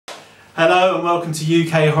Hello and welcome to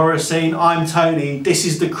UK Horror Scene. I'm Tony. This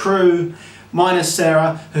is the crew, minus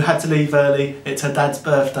Sarah, who had to leave early. It's her dad's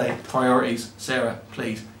birthday. Priorities. Sarah,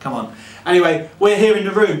 please, come on. Anyway, we're here in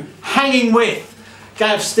the room, hanging with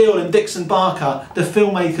Gav Steele and Dixon Barker, the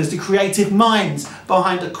filmmakers, the creative minds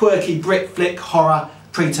behind the quirky Brit flick horror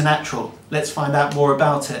Preternatural. Let's find out more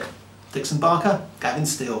about it. Dixon Barker, Gavin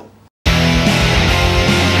Steele.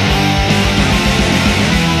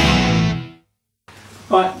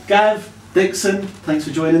 Right, Gav, Dixon, thanks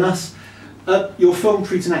for joining us. Your film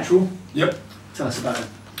Preternatural. Yep. Tell us about it.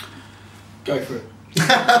 Go for it.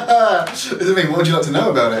 What would you like to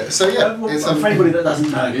know about it? So yeah, it's for anybody that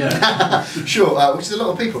doesn't know, yeah. Sure, which is a lot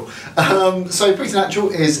of people. So Preternatural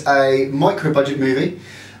is a micro-budget movie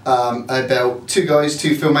about two guys,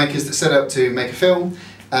 two filmmakers that set out to make a film,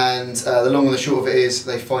 and the long and the short of it is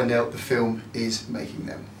they find out the film is making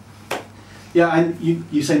them. Yeah, and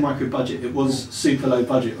you say micro-budget, it was super low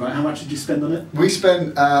budget, right? How much did you spend on it? We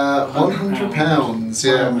spent £100,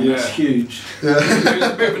 yeah. Wow, yeah. That's huge. Yeah. It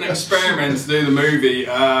was a bit of an experiment to do the movie.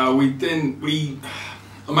 I made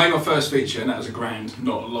my first feature and that was £1,000,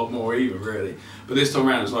 not a lot more either really. But this time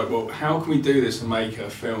around it was like, well, how can we do this and make a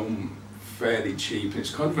film fairly cheap? And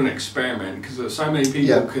it's kind of an experiment because so many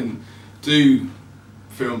people can do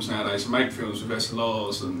films nowadays and make films with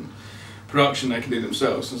SLRs and production they can do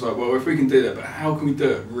themselves. So it's like, well, if we can do that, but how can we do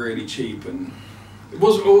it really cheap? And it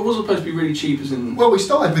wasn't supposed to be really cheap as in... Well, we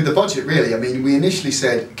started with the budget really. I mean, we initially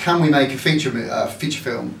said, can we make a feature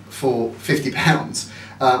film for £50?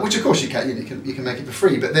 Which of course you can make it for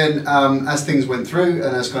free. But then as things went through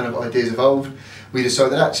and as kind of ideas evolved, we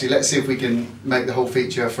decided actually let's see if we can make the whole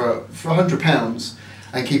feature for £100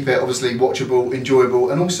 and keep it obviously watchable, enjoyable,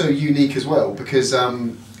 and also unique as well. Because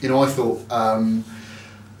you know, I thought.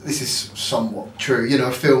 This is somewhat true. You know,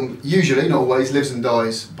 a film usually, not always, lives and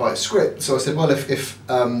dies by a script. So I said, well, if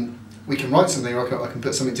we can write something, or I can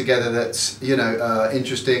put something together that's, you know,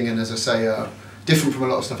 interesting and, as I say, different from a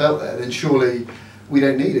lot of stuff out there, then surely we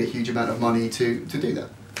don't need a huge amount of money to do that.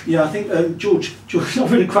 Yeah, I think George, not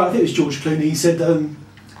really quite, I think it was George Clooney, he said,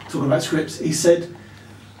 talking about scripts, he said,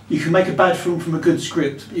 you can make a bad film from a good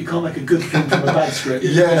script, but you can't make a good film from a bad script.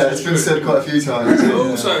 Yeah, it's been said quite a few times. But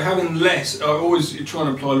also having less, I always try and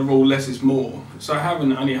apply the rule less is more. So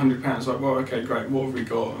having only £100, like, well, okay, great, what have we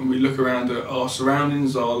got? And we look around at our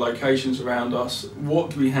surroundings, our locations around us, what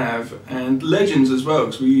do we have? And legends as well,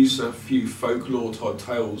 because we use a few folklore type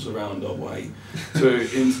tales around our way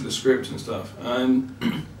into the script and stuff. And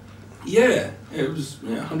yeah, it was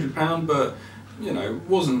 £100, but you know,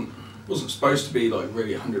 wasn't supposed to be like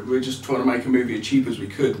really 100. We were just trying to make a movie as cheap as we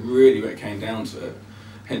could, really, when it came down to it.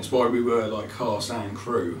 Hence why we were like cast and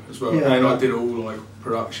crew as well. Yeah, and I did all like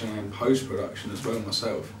production and post-production as well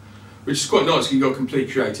myself, which is quite nice because you got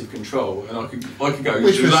complete creative control, and I could go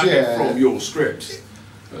exactly from your script.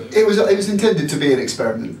 It was intended to be an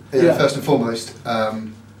experiment, first and foremost.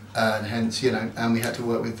 And hence, you know, and we had to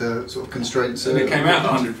work with the sort of constraints. And it came out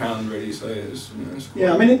at £100 really, so it was, you know, it's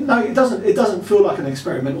yeah, I mean, it doesn't feel like an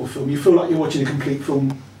experimental film. You feel like you're watching a complete film.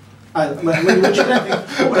 When you're watching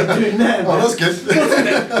anything, what are they doing there? Oh, that's good.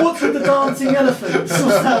 What's with the dancing elephants?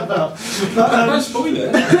 What's that about? But, don't spoil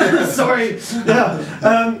it. Sorry.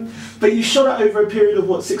 Yeah. But you shot it over a period of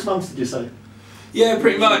what, 6 months? Did you say? Yeah,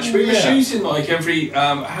 pretty much. We were shooting like every.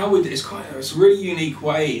 It's a really unique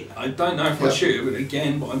way. I don't know if I'd shoot it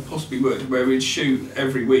again, but I possibly would. Where we'd shoot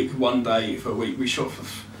every week, one day for a week. We shot for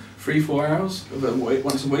 3-4 hours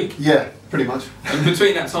once a week. Yeah, pretty much. And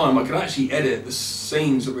between that time, I could actually edit the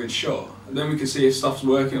scenes that we'd shot, and then we could see if stuff's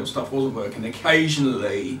working or stuff wasn't working.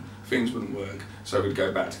 Occasionally, things wouldn't work, so we'd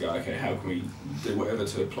go back to go, okay, how can we do whatever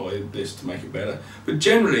to apply this to make it better? But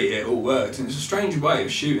generally it all worked, and it's a strange way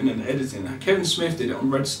of shooting and editing. Kevin Smith did it on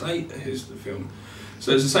Red State, the film.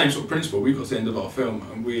 So it's the same sort of principle. We got to the end of our film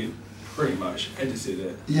and we pretty much edited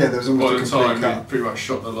it. Yeah, there was almost by the time we pretty much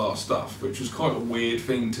shot the last stuff, which was quite a weird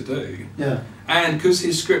thing to do. Yeah. And because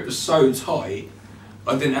his script was so tight,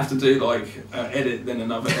 I didn't have to do like edit, then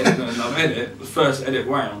another edit, then another edit. The first edit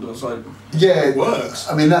round, I was like, yeah, it works.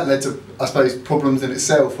 I mean, that led to, I suppose, problems in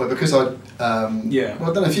itself. Where because well,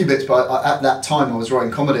 I've done a few bits, but at that time I was writing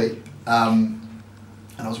comedy, and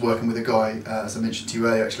I was working with a guy, as I mentioned to you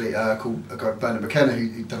earlier, actually, called a guy Bernard McKenna,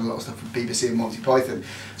 who'd done a lot of stuff with BBC and Monty Python.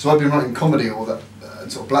 So I've been writing comedy, or that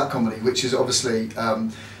sort of black comedy, which is obviously a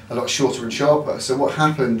lot shorter and sharper. So what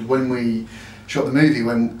happened when we shot the movie,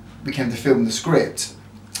 when we came to film the script,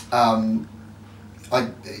 obviously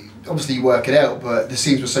you work it out, but the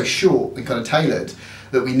scenes were so short and kind of tailored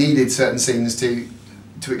that we needed certain scenes to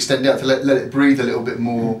extend out, to let it breathe a little bit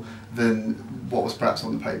more than what was perhaps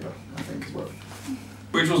on the paper, I think, as well.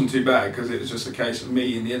 Which wasn't too bad, because it was just a case of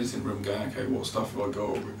me in the editing room going, okay, what stuff have I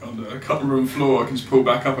got on the cutting room floor? I can just pull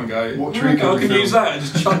back up and go, what I can use that, and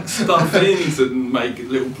just chuck stuff in to make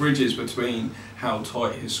little bridges between how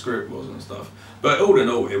tight his script was and stuff. But all in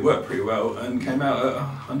all, it worked pretty well and came out at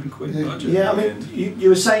 £100 budget. Yeah, I mean, you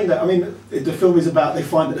were saying that, I mean, the film is about, they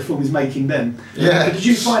find that the film is making them. Yeah. But did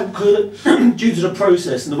you find, due to the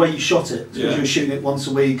process and the way you shot it, because you were shooting it once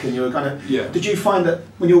a week and you were kind of, did you find that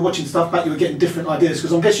when you were watching stuff back, you were getting different ideas?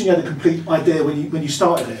 Because I'm guessing you had a complete idea when you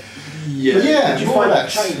started it. Yeah. Did you find that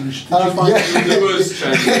changed? Did you find it was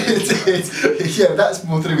changed. Yeah, that's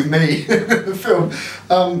more to do with me, the film.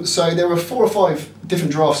 So there were 4 or 5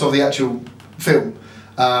 different drafts of the actual film.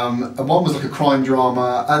 And one was like a crime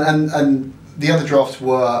drama, and the other drafts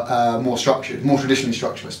were more structured, more traditionally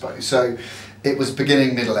structured, I suppose. So it was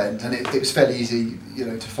beginning, middle, end, and it was fairly easy, you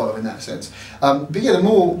know, to follow in that sense. But yeah, the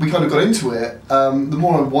more we kind of got into it, the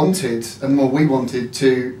more I wanted, and the more we wanted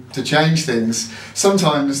to change things.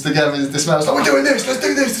 Sometimes the Gav is like, we're doing this, let's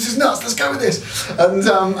do this is nuts, let's go with this. And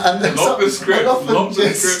then lock the script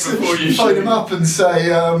before you phone him up and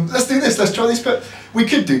say, let's do this, let's try this. But we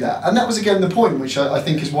could do that, and that was again the point, which I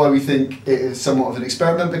think is why we think it is somewhat of an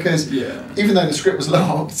experiment, because even though the script was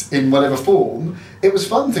locked in whatever form, it was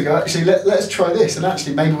fun to go, actually let's try this, and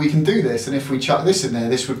actually maybe we can do this, and if we chuck this in there,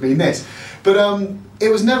 this would mean this. But it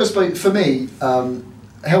was never for me,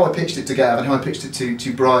 how I pitched it to Gav and how I pitched it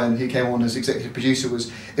to Brian, who came on as executive producer, was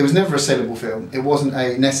it was never a saleable film. It wasn't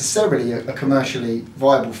necessarily a commercially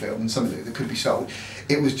viable film and something that could be sold.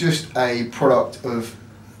 It was just a product of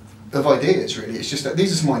ideas, really. It's just that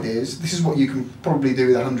these are some ideas. This is what you can probably do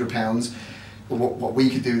with £100, or what we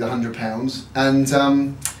could do with £100, and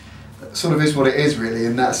sort of is what it is, really.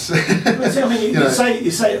 And that's. I mean,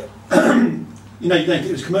 you say. You know, you don't think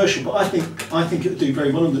it was commercial, but I think it would do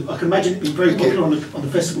very well. I can imagine it being very popular on the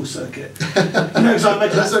festival circuit. You know, because I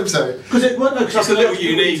imagine let's hope so. Because it's a little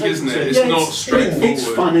unique, isn't it? It's not straightforward. It's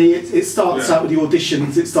funny. It starts out with the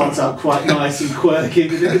auditions. It starts out quite nice and quirky. I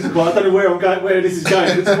don't know where I'm going, where this is going.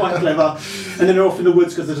 But it's quite clever. And then they're off in the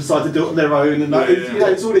woods because they decide to do it on their own. And you know,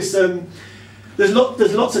 it's all this. There's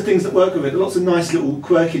lots of things that work with it. Lots of nice little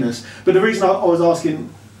quirkiness. But the reason I was asking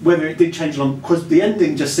whether it did change along, because the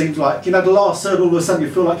ending just seemed like, you know, the last third, all of a sudden you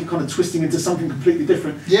feel like you're kind of twisting into something completely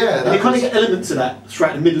different. Yeah. And you kind of get elements of that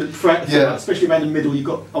throughout the middle, especially around the middle. You've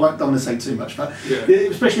got, don't want to say too much, but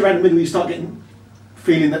especially around the middle, you start getting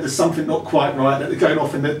feeling that there's something not quite right, that they're going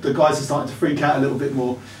off, and the guys are starting to freak out a little bit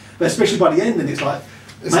more. But especially by the end, and it's like,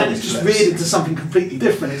 man, it's just veered into something completely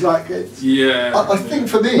different. It's like, I think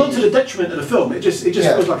for me, not to the detriment of the film, it just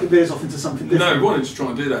feels like it veers off into something different. No, we wanted to try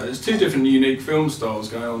and do that. There's 2 different unique film styles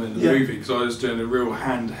going on in the movie, because I was doing a real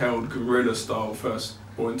handheld guerrilla style first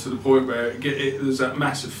point, to the point where there's that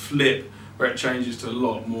massive flip where it changes to a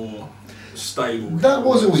lot more stable. That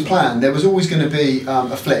was always planned. There was always going to be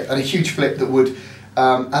a flip, and a huge flip that would,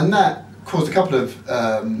 and that caused a couple of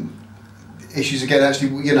issues again.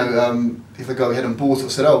 Actually, you know, if I go ahead and bought it,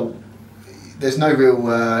 said, oh, there's no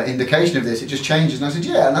real indication of this, it just changes. And I said,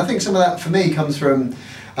 yeah, and I think some of that for me comes from,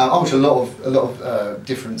 I watch a lot of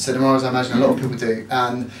different cinemas, I imagine a lot of people do,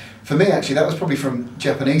 and for me actually that was probably from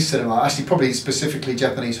Japanese cinema, actually probably specifically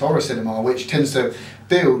Japanese horror cinema, which tends to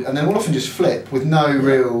build and then will often just flip with no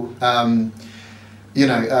real you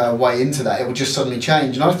know, way into that. It will just suddenly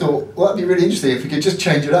change, and I thought, well, that'd be really interesting if we could just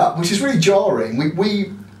change it up, which is really jarring.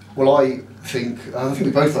 I think we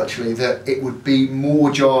both actually, that it would be more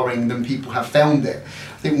jarring than people have found it.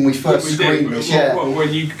 I think when we first screened this, well,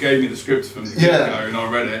 when you gave me the script from the get-go and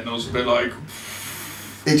I read it, and I was a bit like,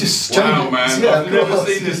 it just wow, man, I've never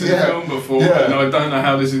seen this in film before, and I don't know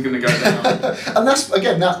how this is going to go down. And that's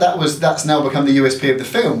again, that's now become the USP of the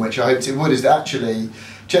film, which I hoped it would, is that actually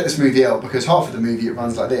check this movie out, because half of the movie it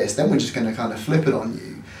runs like this, then we're just going to kind of flip it on you.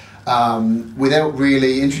 Without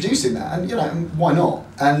really introducing that, and you know, why not?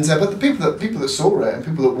 And but the people that saw it and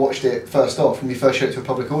people that watched it first off, when we first showed it to a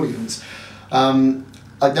public audience,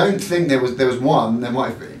 I don't think there was one, there might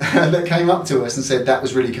have been, that came up to us and said that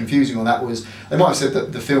was really confusing, or that was, they might have said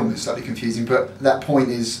that the film is slightly confusing, but that point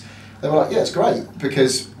is, they were like, yeah, it's great,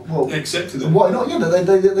 because, well, they accepted it. Why not? You know,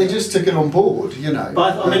 they just took it on board, you know.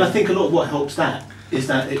 But I mean, I think a lot of what helps that is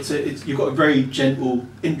that you've got a very gentle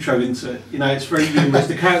intro into it. You know, it's very humorous.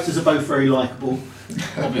 The characters are both very likeable,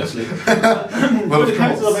 obviously. But the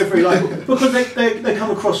characters are both very likeable because they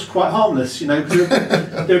come across quite harmless. You know, because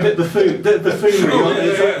they're a bit buffoonery. Oh,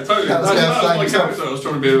 yeah, totally. That's my character. I was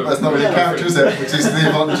trying to be. That's not really a character, is it? Which is the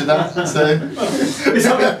advantage of that. So it's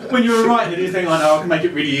like when you were writing it, you think, I know I can make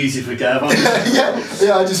it really easy for Gav.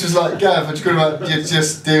 yeah. I just was like, Gav, I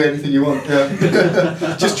just do anything you want.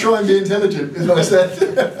 Yeah. Just try and be intelligent, is what I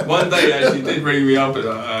said. One day they actually did ring me up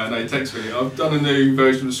and they texted me, I've done a new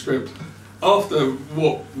version of the script. After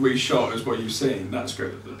what we shot is what you've seen, that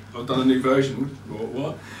script, I've done a new version.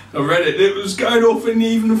 What? I read it, it was going off in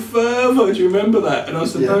even further, do you remember that? And I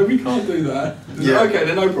said, no, we can't do that. Yeah. Okay,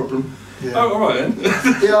 then no problem. Yeah. Oh, alright then.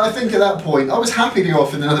 Yeah, I think at that point, I was happy to go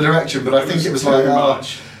off in another direction, but I think it was like,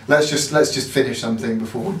 let's just finish something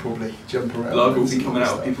before we probably jump around. Blood will be coming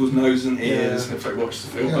out of people's noses and ears if they watch the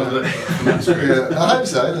film. Yeah, I hope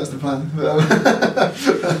so, that's the plan.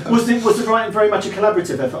 Was the writing very much a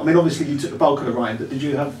collaborative effort? I mean, obviously you took the bulk of the writing, but did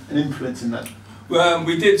you have an influence in that? Well,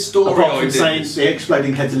 we did story Apart from ideas. saying the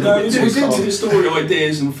exploding heads a little bit too we did far. the story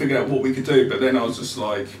ideas and figure out what we could do, but then I was just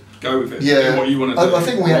like, go with it. Yeah, do what you want to do. I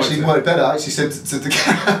think we actually worked better. I actually said to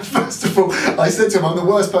Gav, first of all, I said to him, I'm the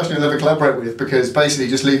worst person you'll ever collaborate with because basically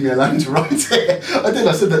just leave me alone to write it. I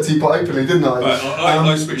said that to you quite openly, didn't I?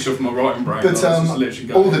 I switched off my writing brain. But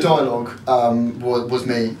all the dialogue was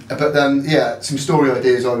me. But then, yeah, some story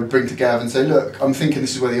ideas I would bring to Gav and say, look, I'm thinking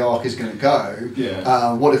this is where the arc is going to go.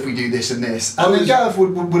 Yeah. What if we do this and this? And then Gav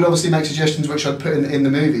would obviously make suggestions which I'd put in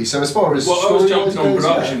the movie. So as far as I was jumping on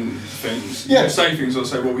production things. Yeah. You say things, I'll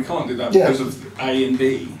say, well, we can't do that because of A and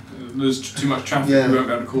B. There's too much traffic, we won't be able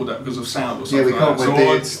to record that because of sound or something we can't like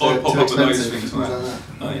that. So I'd pop up with those things like that.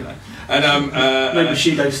 Oh, you know. And, no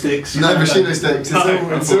Bushido sticks. No Bushido sticks.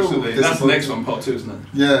 Unfortunately. That's the next one, part 2, isn't it?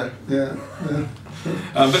 Yeah.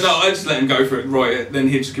 But no, I just let him go for it, write it, then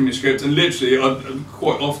he'd just give me a script, and literally,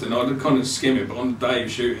 quite often, I'd kind of skim it, but on the day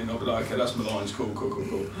of shooting, I'd be like, okay, that's my lines, cool.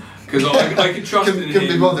 Because I could trust in him. Couldn't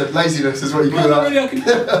be bothered, laziness is what you call that. Really, I can.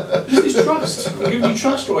 It's trust. I'm giving you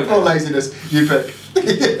trust right now. Or laziness, you pick.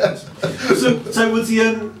 So was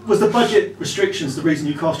the budget restrictions the reason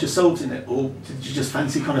you cast yourselves in it, or did you just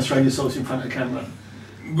fancy kind of throwing yourselves in front of the camera?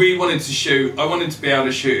 We wanted to shoot. I wanted to be able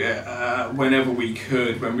to shoot it whenever we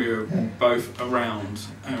could, when we were both around,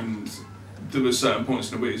 and there were certain points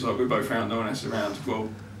in the week, it's like we're both around, no one else around. Well,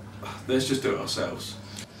 let's just do it ourselves.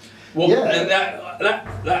 And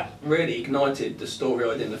that really ignited the story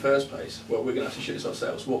idea in the first place. Well, we're going to have to shoot this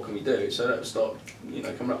ourselves. What can we do? So that would start,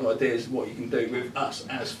 coming up with ideas of what you can do with us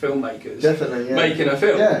as filmmakers. Definitely, yeah. Making a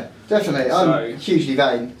film. Yeah, definitely. I'm hugely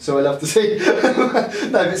vain, so I love to see.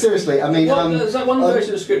 No, but seriously, I mean, there's that one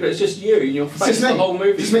version of the script, but it's just you and your face. The whole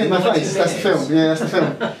movie. Just me and my face. That's the film. Yeah, that's the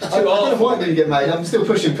film. I don't know why it didn't get made. I'm still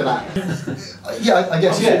pushing for that. Yeah, I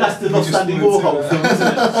guess. Yeah, that's the Lost Andy Warhol film, isn't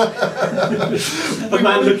it? A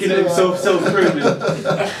man looking at himself self-improvement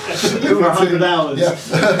for 100 hours. Yeah,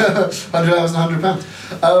 100 hours and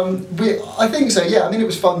 £100. I think so. Yeah, I mean, it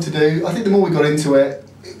was fun to do. I think the more we got into it,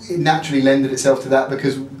 it naturally lended itself to that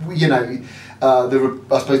because I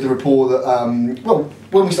suppose the rapport that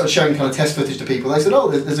when we started showing kind of test footage to people, they said,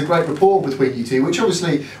 oh, there's a great rapport between you two, which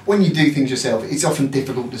obviously when you do things yourself, it's often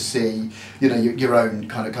difficult to see your own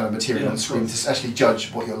kind of material on screen to actually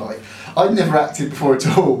judge what you're like. I'd never acted before at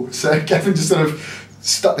all, so Gavin just sort of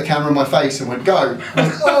stuck the camera in my face and went, go. I was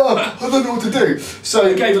like, oh, I don't know what to do. So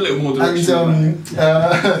it gave a little more direction.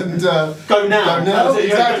 Go now.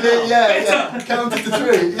 Exactly, yeah. Counted to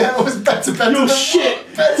 3. Yeah, it was better You're than shit.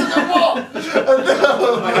 What? Better than what?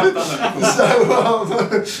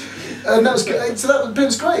 And that was good. But it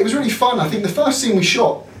was great. It was really fun. I think the first scene we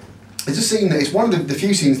shot is a scene that is one of the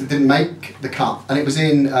few scenes that didn't make the cut, and it was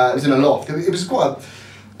in a loft. It was quite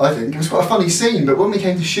a funny scene. But when we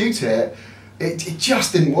came to shoot it, it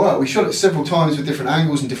just didn't work. We shot it several times with different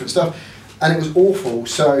angles and different stuff, and it was awful.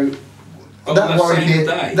 So that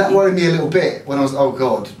worried me a little bit when I was, oh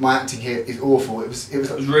god, my acting here is awful. It was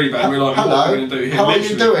really bad. We were like, hello, what are we going to do here? How are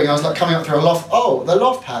you doing? I was like coming up through a loft. Oh, the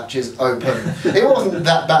loft hatch is open. It wasn't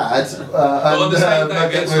that bad. Well, on the same day,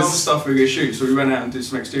 we had some other stuff we were going to shoot, so we went out and did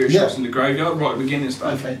some exterior shots in the graveyard right at the beginning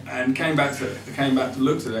stuff, and came back to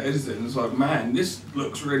look at it, edited it, and was like, man, this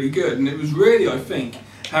looks really good. And it was really, I think,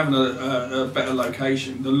 having a better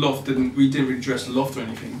location. The loft we didn't really dress the loft or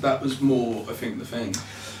anything. That was more, I think, the thing.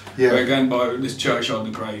 Yeah. We're going by this churchyard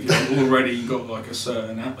and the graveyard. Already you got like a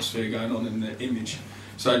certain atmosphere going on in the image.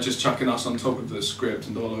 So just chucking us on top of the script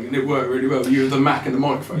and dialogue, and it worked really well. You were the Mac and the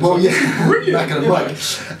microphone. Well, yeah, Mac and the mic.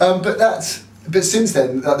 But since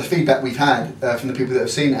then, the feedback we've had from the people that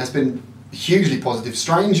have seen it has been hugely positive.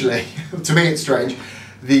 Strangely, to me, it's strange.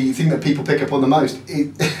 the thing that people pick up on the most,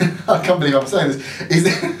 I can't believe I'm saying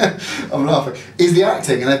this, I'm laughing, is the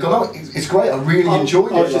acting. And they've gone, oh, it's great, I really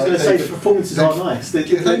enjoyed it. I was just going to say, the performances are nice. They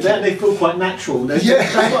feel quite natural. I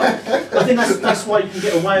think that's why you can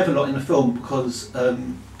get away with a lot in a film, because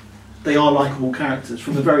they are likeable characters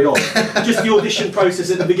from the very off. Just the audition process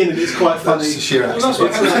at the beginning is quite funny. That's sheer well, that's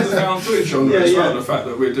what happens with the found footage genre as well, the fact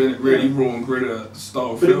that we're doing it really raw and gritty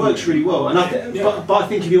style. But it works really well. And but I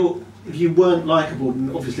think if you weren't likeable, then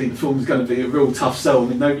obviously the film is going to be a real tough sell.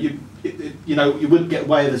 I mean, you wouldn't get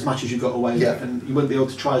away with as much as you got away with, and you wouldn't be able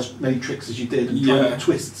to try as many tricks as you did and try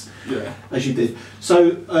twists as you did. So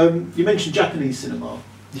you mentioned Japanese cinema.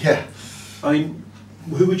 Yeah. I mean,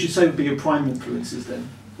 who would you say would be your prime influences then?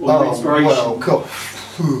 Or inspiration? Well, cool.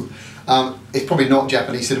 It's probably not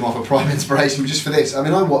Japanese cinema for prime inspiration, but just for this. I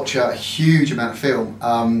mean, I watch a huge amount of film.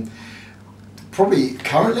 Probably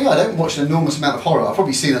currently, I don't watch an enormous amount of horror. I've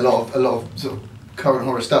probably seen a lot of sort of current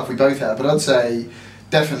horror stuff. We both have, but I'd say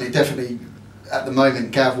definitely at the moment,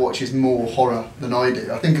 Gav watches more horror than I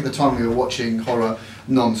do. I think at the time we were watching horror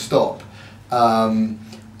non-stop, and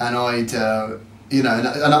I'd. And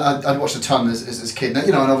I'd watched a ton as a kid,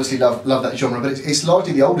 and obviously love that genre, but it's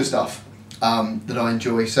largely the older stuff that I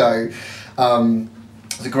enjoy. So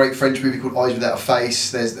there's a great French movie called Eyes Without a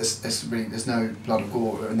Face. There's no blood or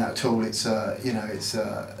gore in that at all. It's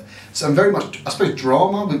so I'm very much, I suppose,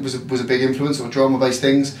 drama was a big influence, or drama-based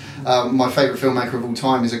things. My favourite filmmaker of all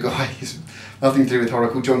time is a guy who's nothing to do with horror,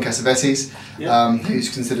 called John Cassavetes,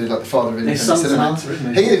 who's considered like the father of independent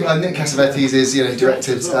cinema. He is. Nick Cassavetes is,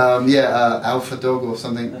 directed Alpha Dog or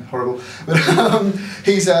something horrible, but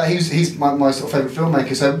he's my sort of favourite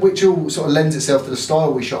filmmaker. So which all sort of lends itself to the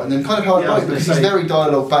style we shot, and then kind of how I write, because he's very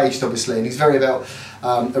dialogue based, obviously, and he's very about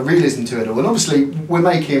a realism to it all. And obviously we're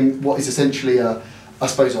making what is essentially I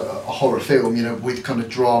suppose a horror film, with kind of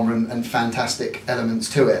drama and fantastic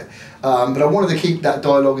elements to it. But I wanted to keep that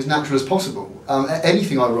dialogue as natural as possible.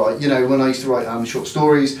 Anything I write, when I used to write short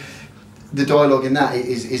stories, the dialogue in that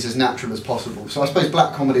is as natural as possible. So I suppose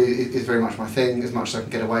black comedy is very much my thing, as much as I can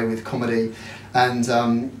get away with comedy. And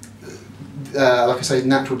like I say,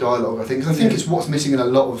 natural dialogue, I think. Because I think it's what's missing in a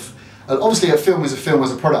lot of... obviously a film is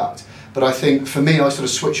a product, but I think for me I sort of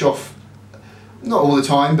switch off, not all the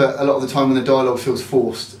time, but a lot of the time when the dialogue feels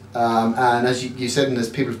forced. And as you said, and as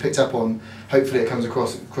people have picked up on, hopefully it comes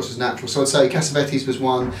across as natural. So I'd say Cassavetes was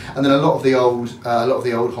one, and then a lot of the old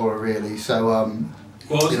horror really. So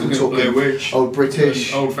well, I was talking Blair Witch, old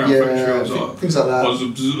British, old found footage films, things like that. I was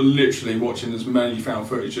literally watching as many found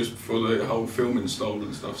footage just for the whole filming style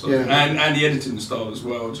and stuff, and the editing style as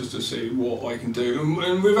well, just to see what I can do,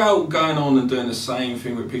 and without going on and doing the same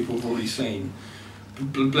thing that people have already seen.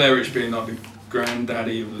 Blair Witch being like the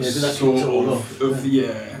granddaddy of the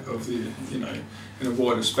in a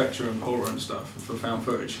wider spectrum of horror and stuff for found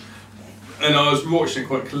footage. And I was watching it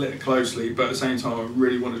quite closely, but at the same time I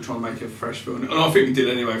really wanted to try and make a fresh film. And I think we did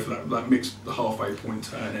anyway for that mixed halfway point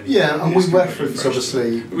turn. Anyway. Yeah, and we referenced,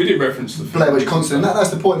 obviously... We did reference the Blair Witch constantly, and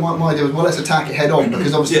that's the point. My idea was, well, let's attack it head on,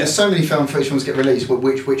 because obviously there's so many found footage films get released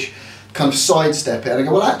which kind of sidestep it, and I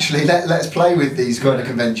go, well, actually, let's play with these kind of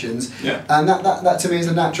conventions, and that to me is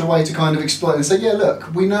a natural way to kind of exploit and say, yeah,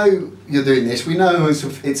 look, we know you're doing this, we know it's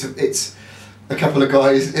a couple of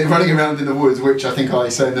guys running around in the woods, which I think I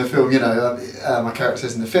say in the film, my character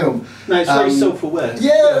says in the film. No, it's very self-aware.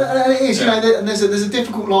 Yeah, and it is, and there's a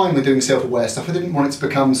difficult line with doing self-aware stuff. I didn't want it to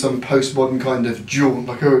become some postmodern kind of jaunt,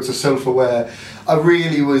 like, oh, it's a self-aware. I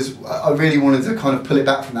really wanted to kind of pull it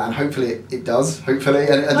back from that, and hopefully it does. Hopefully,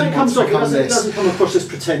 and it comes off. It doesn't come across as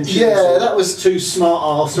pretentious. Yeah, that was too smart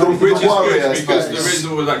arse. Which is good, because there is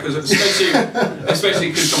all of that, because especially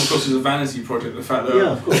it could come across as a vanity project. The fact that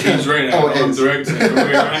he's written it, I'm directing it, and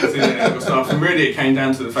we're acting in it and stuff. And really, it came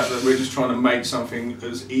down to the fact that we're just trying to make something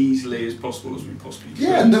as easily as possible as we possibly can.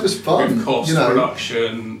 Yeah, and that was fun. With cost,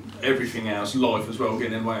 production, everything else, life as well,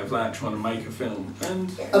 getting in the way of that, trying to make a film.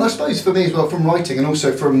 And I suppose for me as well, from writing and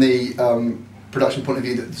also from the production point of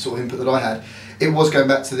view, the sort of input that I had, it was going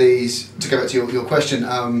back to to go back to your question,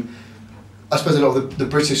 I suppose a lot of the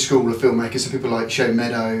British school of filmmakers, so people like Shane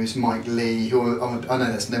Meadows, Mike Leigh, who I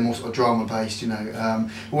know they're more sort of drama based, who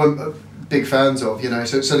I'm big fans of,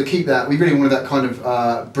 so to keep that, we really wanted that kind of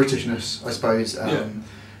Britishness, I suppose.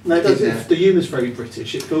 No, it does. The humour's very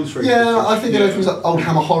British. It feels very British. I think things like old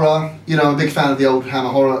Hammer horror. I'm a big fan of the old Hammer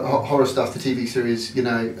horror stuff, the TV series.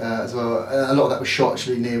 As well. A lot of that was shot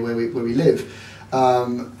actually near where we live,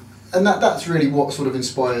 and that's really what sort of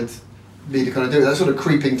inspired me to kind of do it. That sort of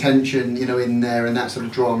creeping tension, in there, and that sort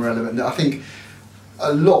of drama element. I think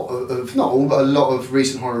a lot of, not all, but a lot of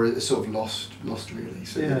recent horror is sort of lost really.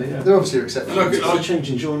 So they're obviously exceptions. It's a change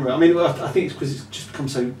in genre. I mean, I think it's because it's just become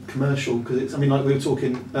so commercial. Because it's, I mean, like we were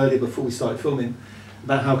talking earlier before we started filming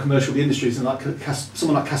about how commercial the industry is, and like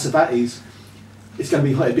someone like Cassavetes, it's going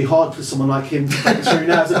to be hard for someone like him to break through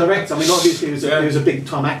now as a director. I mean, obviously he was a big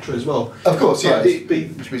time actor as well. Of course, yeah.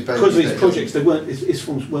 Because of his projects, his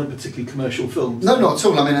films weren't particularly commercial films. No, not at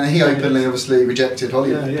all. I mean, and he openly, obviously, rejected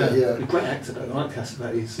Hollywood. Yeah. A great actor though. I like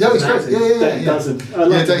Cassavetes. Yeah, he's great. Dirty Dozen.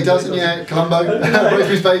 Dirty Dozen. Yeah, Columbo,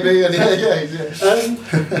 Rosemary's Baby, and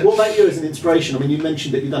yeah. What about you as an inspiration? I mean, you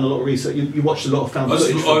mentioned that you've done a lot of research. You watched a lot of found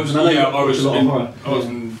footage. I was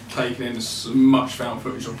taking in as much found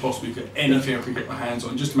footage I possibly could, anything I could get my hands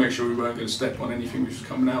on, just to make sure we weren't going to step on anything which was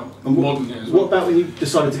coming out modernly as well. What about when you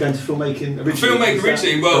decided to go into filmmaking originally? Filmmaking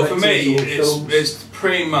originally, well, for me, it's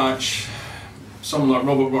pretty much someone like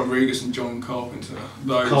Robert Rodriguez and John Carpenter.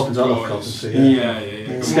 Those guys.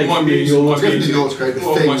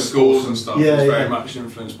 My scores and stuff was very much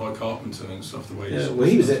influenced by Carpenter and stuff. The way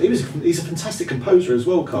he's a fantastic composer as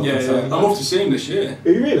well, Carpenter. I'm off to see him this year.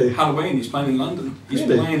 Are you really? Halloween, he's playing in London. He's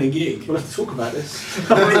playing a gig. We'll have to talk about this. We've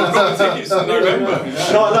got the tickets in November.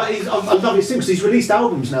 No, I love his things. He's released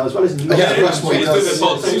albums now as well, isn't he? That's what he does.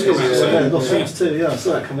 Lost Things too. Yeah, I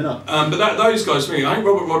saw that coming up. But those guys, for me, I think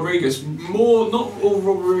Robert Rodriguez, not all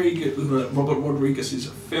Robert Rodriguez's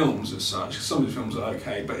films as such, because some of his films are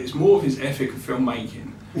okay, but it's more of his ethic of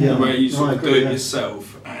filmmaking, where you sort of do it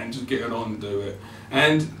yourself and just get it on and do it.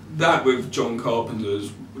 And that with John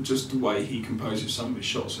Carpenter's, just the way he composes some of his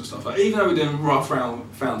shots and stuff. Like, even though we're doing rough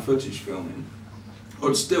found footage filming,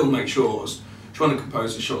 I'd still make sure I was trying to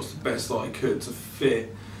compose the shots the best that I could to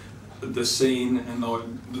fit the scene and like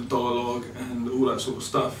the dialogue and all that sort of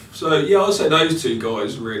stuff. So yeah, I'd say those two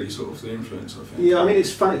guys really sort of the influence, I think. Yeah, I mean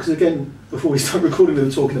it's funny because again, before we start recording, we were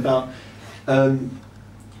talking about,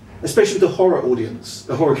 especially with the horror audience,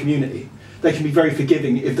 the horror community, they can be very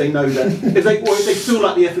forgiving if they know that if they feel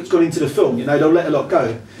like the effort's gone into the film, you know, they'll let a lot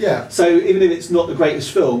go. Yeah. So even if it's not the greatest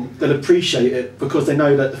film, they'll appreciate it because they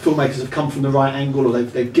know that the filmmakers have come from the right angle or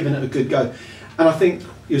they've given it a good go. And I think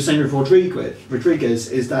you're saying with Rodriguez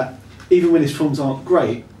is that even when his films aren't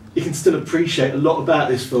great, you can still appreciate a lot about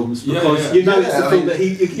his films because you know it's the film that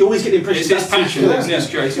you always get the impression that's passion. There's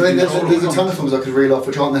a ton of films I could reel off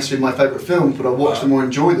which aren't necessarily my favourite films, but I watch them or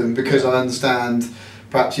enjoy them because I understand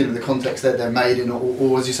perhaps the context that they're made in,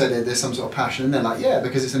 or as you say, there's some sort of passion, and they're like,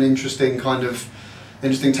 because it's an interesting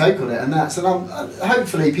take on it, and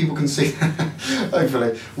hopefully people can see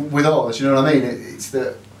hopefully with ours, you know what I mean? It's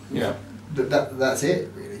that that's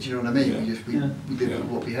it. Do you know what I mean? We did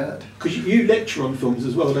what we had. Because you lecture on films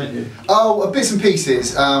as well, don't you? Oh, bits and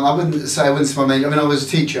pieces. I wouldn't say my main. I mean, I was a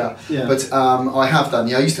teacher, but I have done.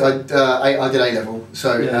 Yeah, I used to. I did A level,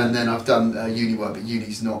 and then I've done uni work. But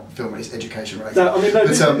uni's not film; it's education related. No, I mean, but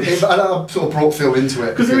I've sort of brought film into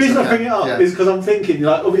it. Because the reason I bring it up is because I'm thinking,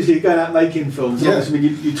 like, obviously you're going out making films. Obviously,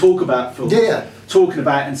 when you talk about films. Talking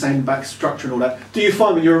about and saying back structure and all that. Do you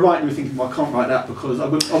find when you're writing, you're thinking, well, I can't write that because I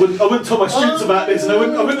wouldn't tell my students about this, and I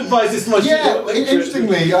wouldn't advise this to my students.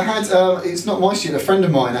 Interestingly, I had it's not my student, a friend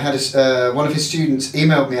of mine. I had one of his students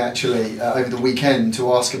emailed me actually over the weekend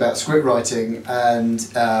to ask about script writing, and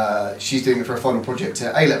she's doing it for a final project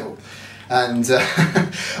at A level. And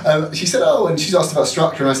she said, and she's asked about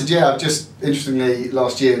structure, and I said, I've just, interestingly,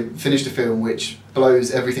 last year finished a film which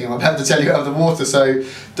blows everything I'm about to tell you out of the water, so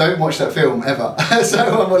don't watch that film ever.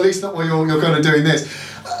 So at least not while you're kind of doing this.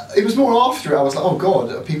 It was more after it, I was like, oh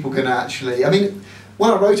God, are people going to actually, I mean, when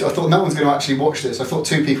I wrote it, I thought no one's going to actually watch this. I thought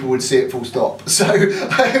 2 people would see it full stop. So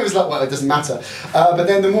it was like, well, it doesn't matter. But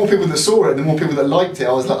then the more people that saw it, the more people that liked it,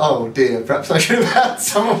 I was like, oh dear, perhaps I should have had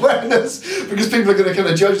some awareness because people are going to kind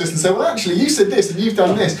of judge this and say, well, actually, you said this and you've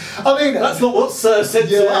done this. I mean, that's not what Sir said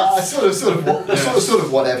to us. Sort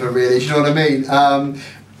of whatever, really. Do you know what I mean?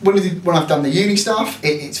 When I've done the uni stuff,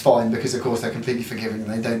 it's fine because of course they're completely forgiving.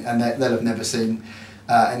 They don't, and they'll have never seen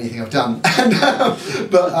anything I've done.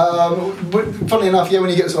 But funnily enough, when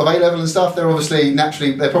you get sort of A level and stuff, they're obviously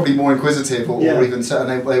naturally they're probably more inquisitive or even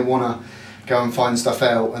certain they want to go and find stuff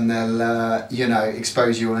out, and they'll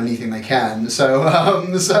expose you on anything they can. So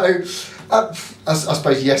I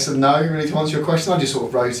suppose yes and no really to answer your question. I just sort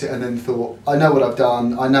of wrote it and then thought I know what I've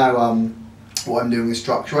done. I know what I'm doing with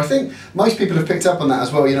structure. I think most people have picked up on that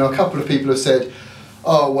as well. A couple of people have said,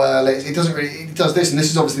 oh well, it doesn't really, it does this and this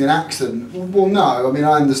is obviously an accident. Well no, I mean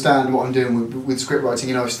I understand what I'm doing with script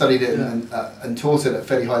writing. I've studied it and taught it at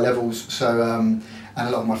fairly high levels. So and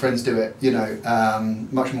a lot of my friends do it, you know,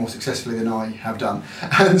 much more successfully than I have done.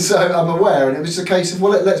 And so I'm aware, and it was a case of,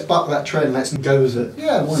 well, let's buck that trend, let's go with it.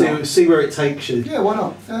 Yeah, why not? See where it takes you. Yeah, why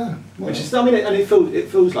not? Yeah, Which is, I mean, it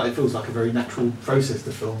feels like a very natural process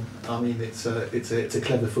to film. I mean, it's a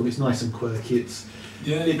clever film. It's nice and quirky.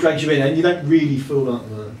 It drags you in, and you don't really feel like.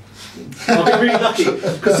 I've been really lucky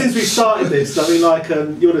because since we started this, I mean, like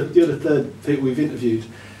you're the third people we've interviewed,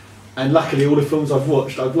 and luckily all the films I've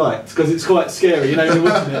watched I've liked, because it's quite scary, you know, you're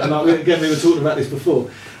watching it. And like, we were talking about this before.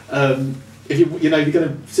 If you're going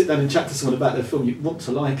to sit down and chat to someone about their film, you want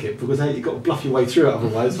to like it, because you've got to bluff your way through it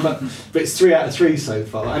otherwise. But it's 3 out of 3 so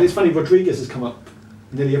far, and it's funny. Rodriguez has come up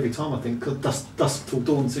nearly every time, I think. Cause Dusk Till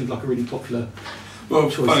Dawn seems like a really popular. Well,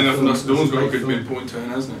 funny enough, Dusk Till Dawn's got a good midpoint turn,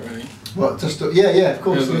 hasn't it? Really. Well, yeah, of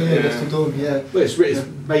course, Dusk Till Dawn, yeah. Well, it's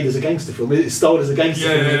made as a gangster film. It's styled as a gangster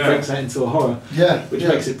film, and it breaks out into a horror. Yeah, which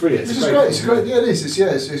makes it brilliant. It's great. It's great. Yeah, it is.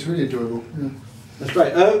 It's really enjoyable. Yeah. That's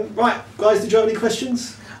great. Right, guys, did you have any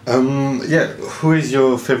questions? Yeah, who is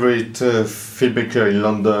your favourite filmmaker in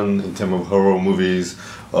London in terms of horror movies,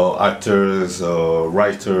 or actors, or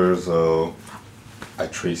writers, or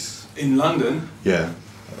actress? In London? Yeah.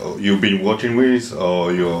 You've been working with,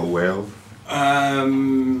 or you're aware of?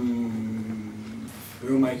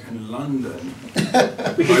 Filmmaker in London.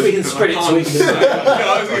 we can spread it so we can.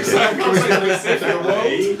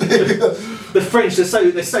 The French,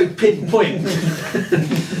 they're so pinpoint.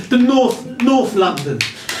 The North London.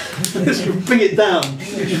 Let's bring it down.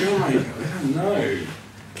 I don't know.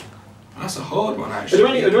 That's a hard one,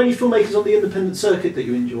 actually. Are there any filmmakers on the independent circuit that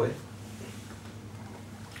you enjoy?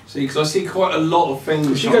 See, because I see quite a lot of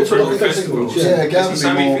things. You go to a lot of festivals. Yeah, Gav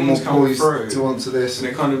would be more poised to answer this and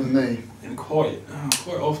it kind of, than me. And quite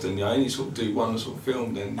often, I only sort of do one sort of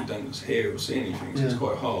film, then you don't hear or see anything, so it's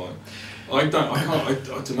quite hard. I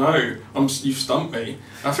don't know. You've stumped me.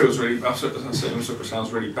 That feels really. That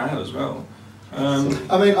sounds really bad as well.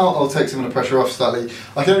 I mean, I'll take some of the pressure off slightly.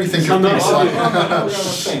 I can only think of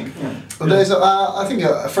Well, there's I think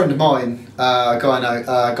a friend of mine, a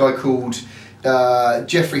guy called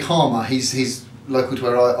Jeffrey Harmer. He's local to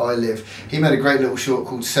where I live. He made a great little short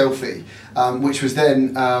called Selfie, which was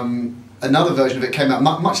then another version of it came out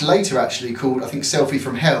much later, actually, called, I think, Selfie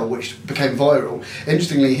from Hell, which became viral.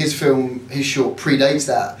 Interestingly, his short predates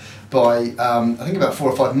that by I think about 4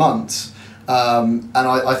 or 5 months. And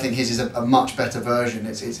I think his is a much better version.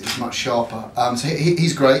 It's much sharper. So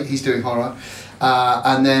he's great. He's doing horror.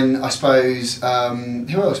 And then I suppose who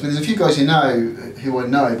else? I mean, there's a few guys who I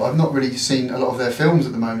know, but I've not really seen a lot of their films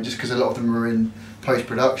at the moment, just because a lot of them are in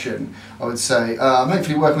post-production, I would say. I'm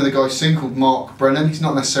hopefully working with a guy soon called Mark Brennan. He's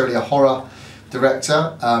not necessarily a horror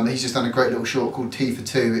director. He's just done a great little short called Tea for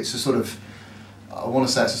Two. It's a sort of, I want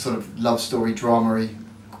to say it's a sort of love story drama-y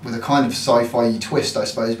with a kind of sci-fi twist, I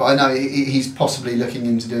suppose, but I know he's possibly looking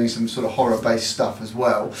into doing some sort of horror-based stuff as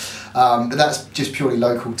well. But that's just purely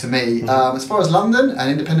local to me. As far as London and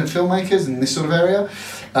independent filmmakers in this sort of area,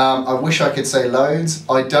 I wish I could say loads.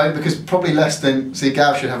 I don't, because probably less than, see,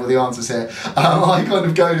 Gav should have all the answers here. I kind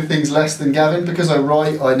of go to things less than Gavin, because I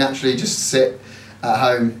write, I naturally just sit at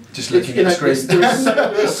home just looking at the screen. There are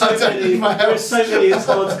so many, it's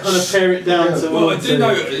hard to kind of pare it down to. Well, I do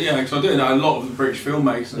know, because I do know a lot of the British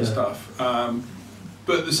filmmakers and stuff.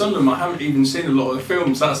 But some of them I haven't even seen a lot of the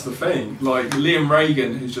films. That's the thing. Like Liam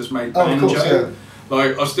Reagan, who's just made Banjo. Of course, yeah.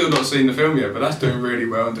 Like I've still not seen the film yet, but that's doing really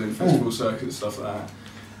well and doing festival circuit and stuff like that.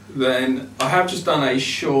 Then I have just done a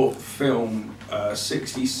short film,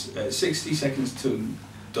 60 Seconds to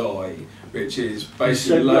Die, which is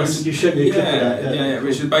basically loads. You showed me a clip of that. Yeah,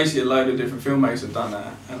 which is basically a load of different filmmakers have done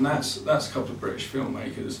that, and that's a couple of British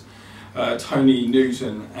filmmakers, Tony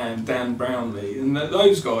Newton and Dan Brownlee, and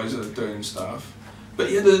those guys are doing stuff. But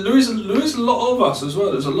yeah, there is a lot of us as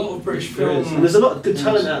well. There's a lot of British films, and there's a lot of good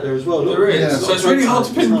talent out there as well. There is, yeah, so it's really hard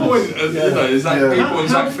to pinpoint. Exact people in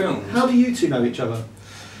exact films. How do you two know each other?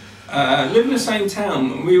 Live in the same town,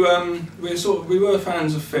 and we were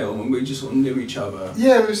fans of film, and we just sort of knew each other.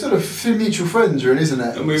 Yeah, we were sort of mutual friends, really, isn't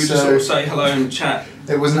it? And we would just sort of say hello and chat.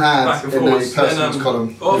 It was an ad in a personals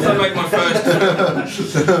column. After I made my first,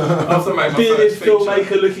 bearded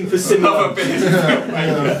filmmaker looking for cinema. Bearded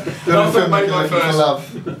filmmaker. After I made my first love.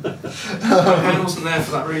 My hand wasn't there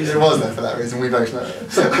for that reason. It was there for that reason. We both know.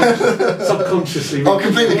 Subconsciously. Oh,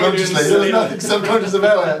 completely consciously. There's nothing subconscious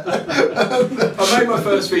about it. I made my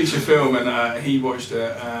first feature film, and he watched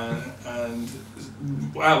it, and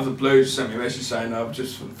out of the blue just sent me a message saying I've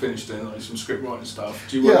just finished doing like some script writing stuff.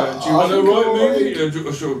 Do you want to write a movie? Do you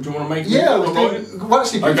want to make a movie? Yeah, well,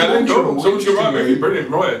 actually, Preternatural. Someone's going to write a movie, brilliant,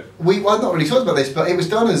 write it. I've not really talked about this, but it was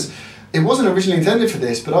done as it wasn't originally intended for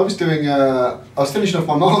this, but I was doing I was finishing off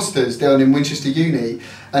my masters down in Winchester Uni,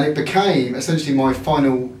 and it became essentially my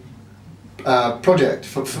final project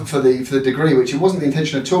for the degree, which it wasn't the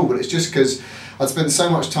intention at all, but it's just because I'd spent so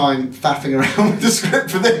much time faffing around with the script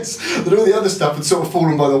for this that all the other stuff had sort of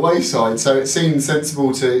fallen by the wayside, so it seemed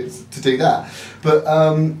sensible to do that. But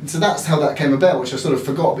so that's how that came about, which I sort of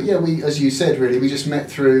forgot. But yeah, we, as you said, really, we just met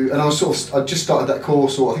through, and I just started that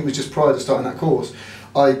course, or I think it was just prior to starting that course.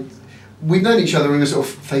 We'd known each other, and we were sort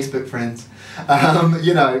of Facebook friends,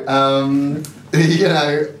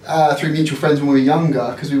 through mutual friends when we were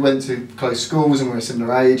younger, because we went to close schools and we were a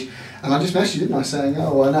similar age. And I just messaged you, didn't I, saying,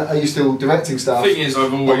 "Oh, I know, are you still directing stuff?" The thing is,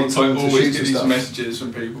 I've always get these messages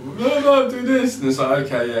from people. "Oh no, do this," and it's like,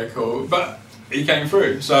 "Okay, yeah, cool." But he came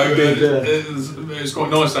through, so it's quite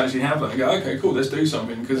nice to actually have that. And go, "Okay, cool, let's do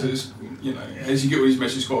something," because it's, you know, as you get all these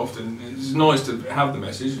messages quite often, it's nice to have the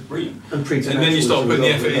message. It's brilliant. And then you start putting the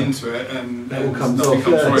effort into it, and it all comes off. It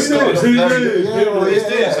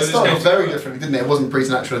started off very differently, didn't it? It wasn't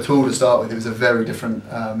Preternatural at all to start with. It was a very different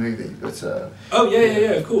movie. But oh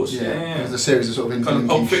yeah, of course. Yeah. It was a series of sort of kind of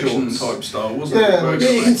Pulp Fiction shorts. type style, wasn't it? Yeah,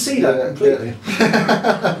 you can see that completely.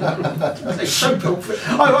 It's so Pulp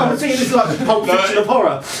Fiction. I'm seeing this like Pulp Fiction of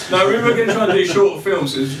horror. No, we were going to try and do short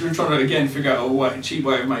films. We were trying to again figure out a cheap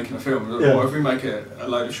way of making a film. What if we make a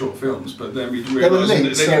load of short films, but then we realised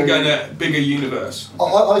that they're going to go in a bigger universe.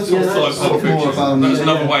 I thought Pulp Fiction. That's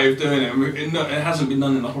another way of doing it. It hasn't been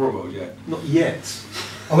done in the horror world yet. Not yet.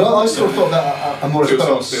 Well, I sort of thought that Amores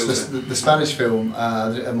Perros, the Spanish film,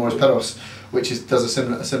 Amores Perros, which does a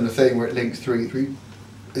similar thing where it links three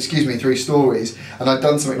stories, and I've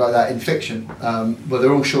done something like that in fiction, where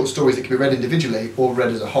they're all short stories that can be read individually or read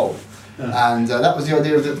as a whole. And that was the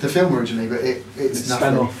idea of the film originally, but it's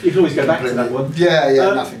nothing. Off. You can always go back to that one. Yeah,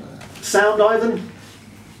 nothing like that. Sound, Ivan?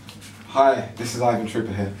 Hi, this is Ivan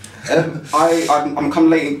Troopa here. I'm come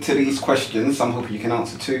late to these questions. I'm hoping you can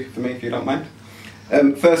answer two for me if you don't mind.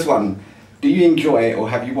 First one, do you enjoy or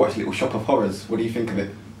have you watched Little Shop of Horrors? What do you think of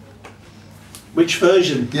it? Which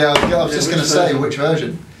version? Yeah, I was just going to say, which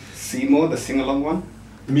version? Seymour, the sing-along one?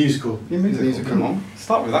 The musical. The musical, come on.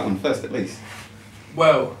 Start with that one first at least.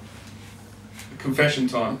 Well, confession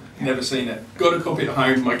time, never seen it. Got a copy at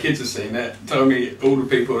home, my kids have seen it, told me all the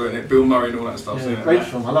people are in it, Bill Murray and all that stuff. Yeah, great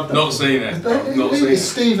film, I love that. Not seen it. Not seen it.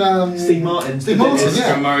 Steve Martin. Steve Martin,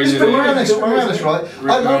 yeah. It's Bill Moranis, right?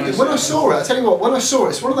 I loved it. When I saw it, I tell you what, when I saw it,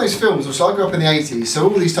 it's one of those films, so I grew up in the 80s, so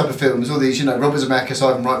all these type of films, all these, Robert Zemeckis,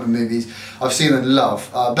 Ivan Reitman movies, I've seen and love.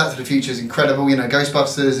 Back to the Future is incredible,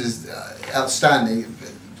 Ghostbusters is outstanding.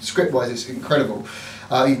 Script-wise, it's incredible.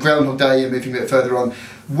 Groundhog Day, moving a bit further on.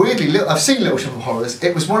 Weirdly, I've seen Little Shop of Horrors.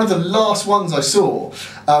 It was one of the last ones I saw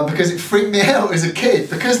because it freaked me out as a kid.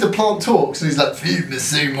 Because the plant talks and he's like, "Feed me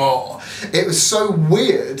some more." It was so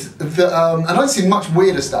weird that, and I'd seen much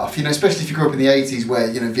weirder stuff. Especially if you grew up in the 80s, where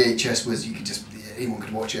VHS was, you could just, anyone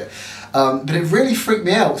could watch it. But it really freaked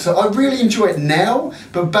me out. So I really enjoy it now,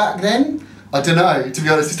 but back then, I don't know, to be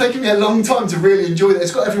honest. It's taken me a long time to really enjoy it.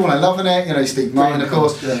 It's got everyone I love in it, Steve Martin, of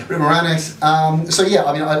course, Rick Moranis. So yeah,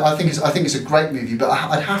 I mean, I think it's a great movie, but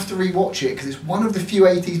I'd have to rewatch it because it's one of the few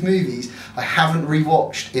 80s movies I haven't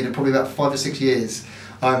rewatched in probably about 5 or 6 years.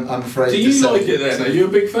 I'm afraid. Do you like it then? Are you a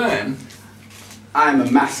big fan? I'm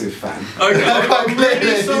a massive fan. Okay, I'm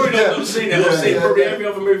really sorry that I've not seen it. I've seen probably every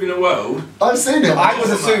other movie in the world. I've seen it. I would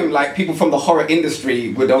assume like people from the horror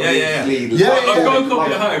industry would obviously. Yeah. I've got a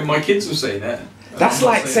copy at home. My kids have seen it. That's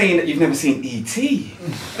like saying that you've never seen E.T.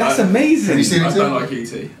 That's amazing. Have you seen E.T.? I don't like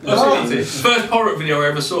E.T. I've seen E.T. First pirate video I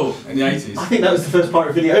ever saw in the 80s. I think that was the first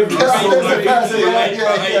pirate video ever.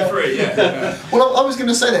 Well, I was going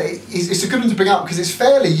to say that it's a good one to bring up because it's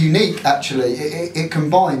fairly unique actually. It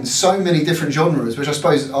combines so many different genres, which I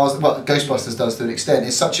suppose Ghostbusters does to an extent.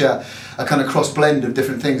 It's such a kind of cross blend of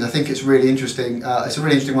different things. I think it's really interesting. It's a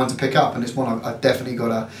really interesting one to pick up, and it's one I've definitely got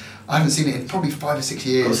to. I haven't seen it in probably 5 or 6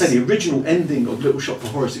 years. I was saying the original ending of Little Shop of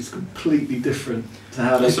Horrors is completely different to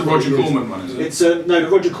how it's the Roger Corman one, is it? It's no, the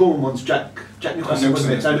Roger Corman one's Jack Nicholson,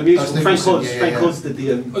 wasn't it? No, the musical. Frank Oz did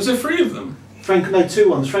the. Was there 3 of them? 2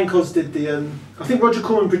 ones. Frank Oz did the. I think Roger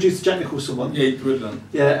Corman produced the Jack Nicholson one. Yeah, he would have done.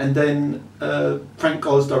 Yeah, and then Frank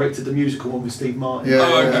Oz directed the musical one with Steve Martin.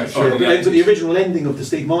 Yeah, but the original ending of the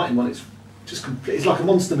Steve Martin one, it's like a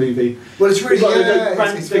monster movie. Well, it's really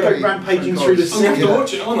they go rampaging through the city. I'm going to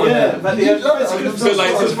watch it, aren't I? Yeah, but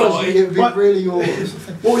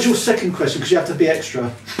what was your second question? Because you have to be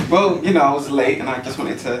extra. Well, I was late and I just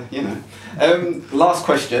wanted to, Last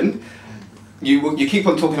question. You keep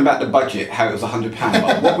on talking about the budget, how it was £100,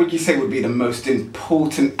 but what would you say would be the most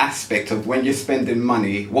important aspect of when you're spending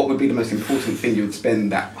money? What would be the most important thing you would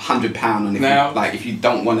spend that £100 on? If you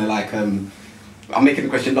don't want to I'm making the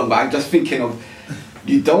question long, but I'm just thinking of,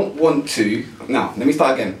 you don't want to. Now, let me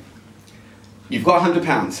start again. You've got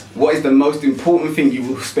 £100. What is the most important thing you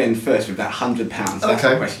will spend first with that £100? That's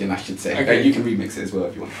the question, I should say. Okay. You can remix it as well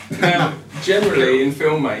if you want. Now, generally in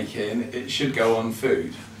filmmaking, it should go on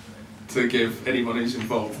food to give anyone who's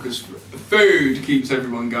involved, because food keeps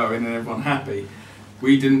everyone going and everyone happy.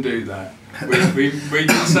 We didn't do that. We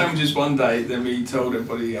did sandwiches one day, then we told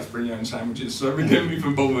everybody you have to bring your own sandwiches, so we didn't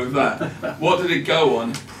even bother with that. What did it go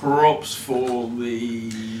on? Props for the...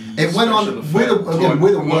 It went on, we're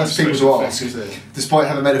the worst people to ask, despite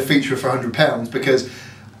having made a feature for £100, because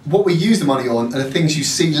what we use the money on are the things you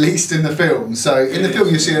see least in the film. So in the film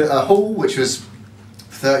you see a hall, which was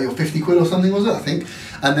 30 or 50 quid or something, was it, I think?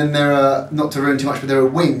 And then there are, not to ruin too much, but there are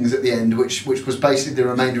wings at the end, which was basically the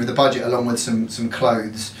remainder of the budget, along with some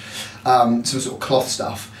clothes, some sort of cloth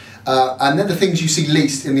stuff. And they're the things you see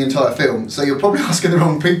least in the entire film. So you're probably asking the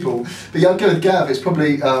wrong people. But yeah, I'll go with Gav. It's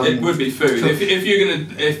probably... it would be food. If you're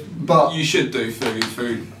gonna... you should do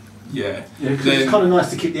food. Yeah. Because it's kind of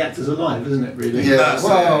nice to keep the actors alive, isn't it, really? Yeah,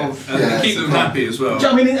 and keep them happy as well.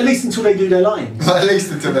 I mean, at least until they do their lines. At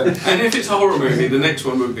least until then. And if it's a horror movie, the next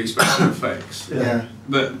one would be special effects. Yeah.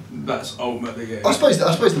 But that's ultimately it. I suppose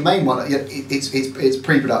the main one, it's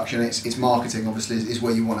pre-production, it's marketing, obviously, is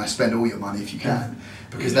where you want to spend all your money if you can.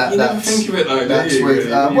 Because you never think of it though, that's do you? with,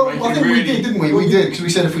 well, I think we did, didn't we? We did, because we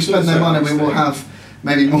said if we spend no money, we will have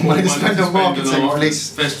maybe more money to spend on marketing, or at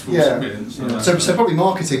least festivals. So probably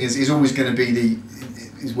marketing is always going to be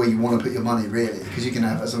is where you want to put your money, really, because you can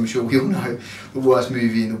have, as I'm sure we all know, the worst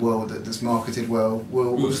movie in the world that's marketed well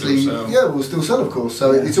will obviously will still sell, of course.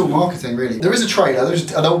 So it's all marketing, really. There is a trailer.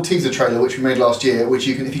 There's an old teaser trailer which we made last year, which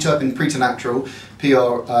you can, if you type in Preternatural,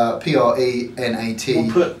 Prerenat.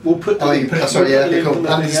 We'll put the link. Sorry, yeah, cool.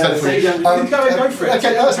 Go for it.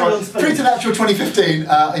 Okay, that's right. Preternatural 2015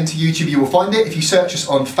 into YouTube, you will find it. If you search us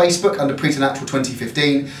on Facebook under Preternatural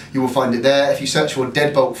 2015, you will find it there. If you search for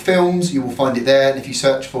Deadbolt Films, you will find it there. And if you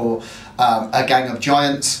search for A Gang of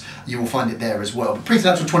Giants, you will find it there as well. But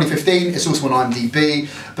Preternatural 2015, it's also on IMDb.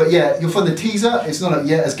 But yeah, you'll find the teaser. It's not up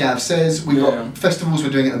yet, as Gav says. We've got festivals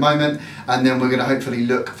we're doing at the moment, and then we're going to hopefully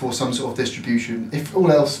look for some sort of distribution. If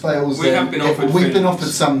all else fails, we've been offered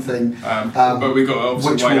something, but we've got to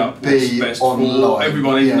obviously weigh up what's best for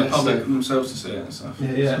everyone, even the public themselves to see it and stuff.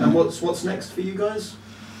 Yeah. And what's next for you guys?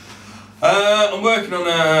 I'm working on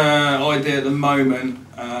an idea at the moment.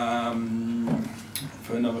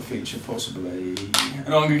 For another feature possibly,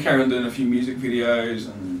 and I'm going to carry on doing a few music videos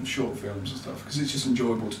and short films and stuff, because it's just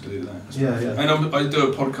enjoyable to do that. Yeah. And I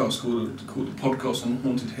do a podcast called the Podcast on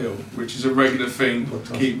Haunted Hill, which is a regular thing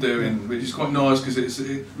to keep doing, which is quite nice because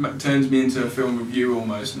it turns me into a film review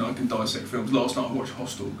almost, and I can dissect films. Last night I watched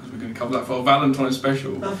Hostel because we're going to cover that for our Valentine's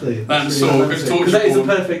special. Lovely. That's because that is a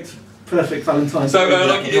perfect Valentine's. So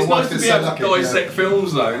it's nice to be able to dissect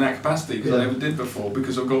films though in that capacity, because I never did before,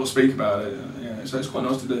 because I've got to speak about it. So it's quite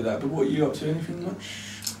nice to do that. But what are you up to? Anything much?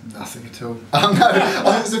 Nothing at all.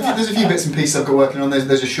 No, there's a few bits and pieces I've got working on. There's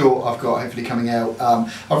a short I've got hopefully coming out.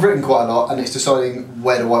 I've written quite a lot, and it's deciding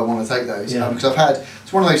where do I want to take those. Because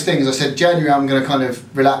it's one of those things. I said January I'm going to kind of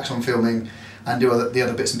relax on filming and do the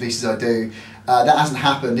other bits and pieces I do. That hasn't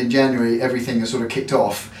happened. In January everything has sort of kicked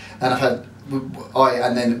off, and I've had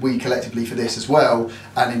and then we collectively for this as well,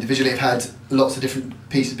 and individually have had lots of different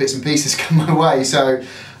bits and pieces come my way. So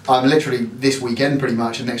I'm literally this weekend pretty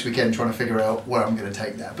much and next weekend trying to figure out where I'm going to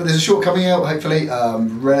take that. But there's a short coming out hopefully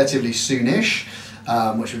relatively soonish,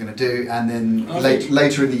 which we're going to do, and then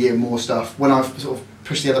later in the year more stuff. When I've sort of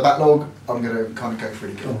pushed the other backlog, I'm going to kind of go for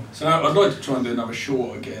it again. So I'd like to try and do another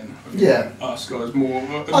short again. Us guys more.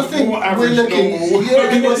 I think more average, we're looking.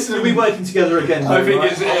 We'll be working together again. I think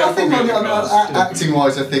it's. I think acting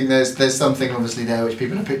wise, I think there's something obviously there which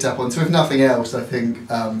people have picked up on. So if nothing else, I think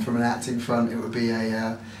from an acting front, it would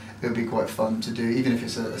be quite fun to do, even if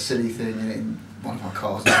it's a silly thing in one of our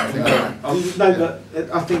cars or something. But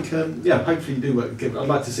I think hopefully you do work together. I'd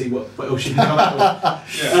like to see what else you can come up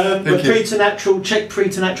with. But Preternatural, check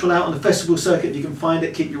Preternatural out on the festival circuit if you can find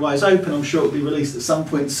it. Keep your eyes open. I'm sure it'll be released at some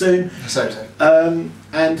point soon. So.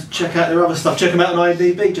 And check out their other stuff. Check them out on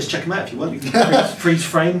IMDb. Just check them out if you want. You can freeze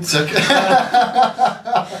frame.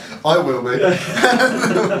 I will be.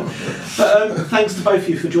 But thanks to both of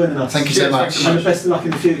you for joining us. Thank you so much. And the best of luck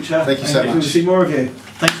in the future. Thank you so much. We'll see more of you.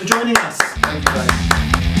 Thanks for joining us. Thank you, guys.